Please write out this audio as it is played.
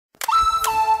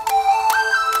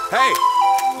Hey,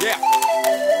 yeah,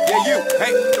 you,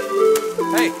 hey,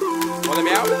 wanna let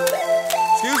me out?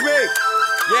 Excuse me,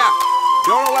 yeah,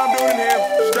 don't know what I'm doing in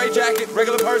here, straight jacket,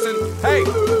 regular person, hey,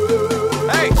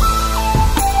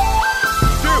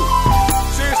 dude,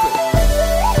 seriously,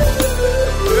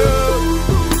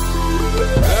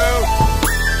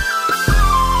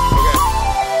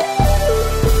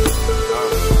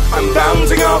 I'm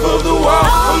bouncing off of the wall,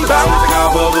 I'm bouncing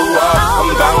off of the wall,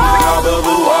 I'm bouncing off of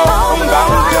the wall, I'm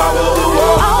bouncing off of the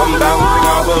wall, I'm bouncing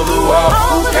off of the wall.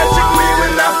 Who's catching me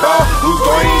when I fall? Who's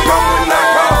going to come when I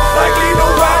call? Likely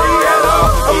nobody at all.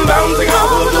 I'm bouncing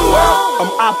off of the wall.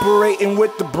 I'm operating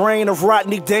with the brain of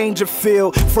Rodney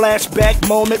Dangerfield. Flashback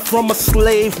moment from a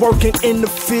slave working in the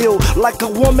field. Like a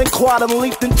woman quantum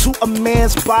leaped into a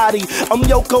man's body. I'm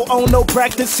Yoko Ono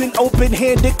practicing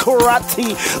open-handed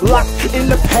karate. Locked in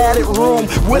the padded room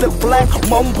with a black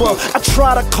mamba. I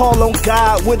try to call on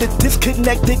God with a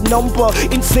disconnected number.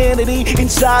 Insanity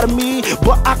inside of me,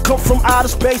 but I come from outer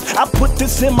space. I put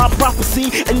this in my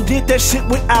prophecy and did that shit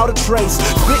without a trace.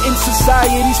 Spit in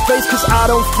society's face cause I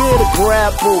don't fear the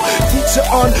grapple. Teacher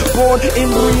unborn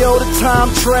embryo to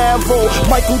time travel.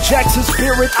 Michael Jackson's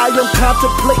spirit I am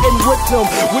contemplating with him.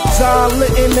 With John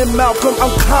Lennon and Malcolm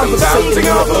I'm conversating. I'm bouncing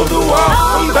off of the wall,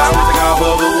 I'm bouncing off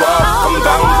of the wall, I'm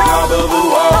bouncing off of the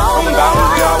wall, I'm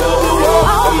bouncing off of the wall,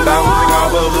 I'm bouncing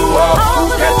off of the wall.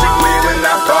 Who's catching me when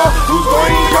I fall? Who's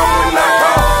going to come when I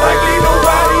call? Likely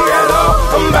nobody at all.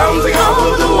 I'm bouncing off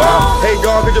of the wall. Hey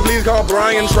God, could you please call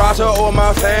Brian Trotter or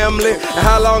my family?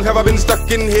 How long have I been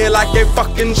stuck in here like a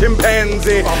fucking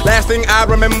chimpanzee? Last thing I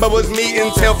remember was me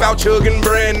and Tef out chugging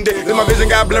brandy. Then my vision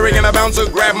got blurry and a bouncer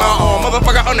grabbed my arm.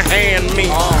 Motherfucker, unhand me.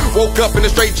 Woke up in a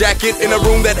straight jacket in a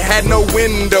room that had no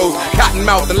windows. Cotton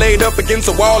mouth and laid up against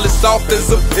a wall as soft as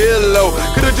a pillow.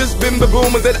 Could've just been the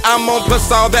boomers that I'm on,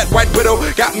 plus all that white widow.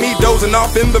 Got me dozing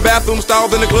off in the bathroom stall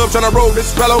in the club trying to roll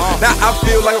this fellow. Now I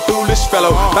feel like a foolish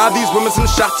fellow. Buy these women some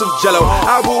shots of jello.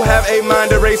 I will have a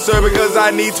mind eraser because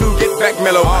I need to get back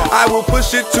mellow. I will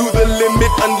push it to the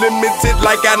limit, unlimited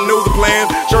like I know the plan.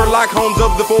 Sherlock Holmes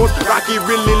of the force, Rocky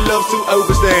really loves to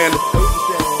overstand.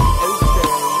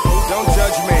 Don't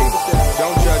judge me,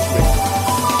 don't judge me.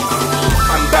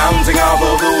 I'm bouncing off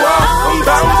of the wall, I'm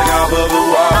bouncing off of the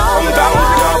wall.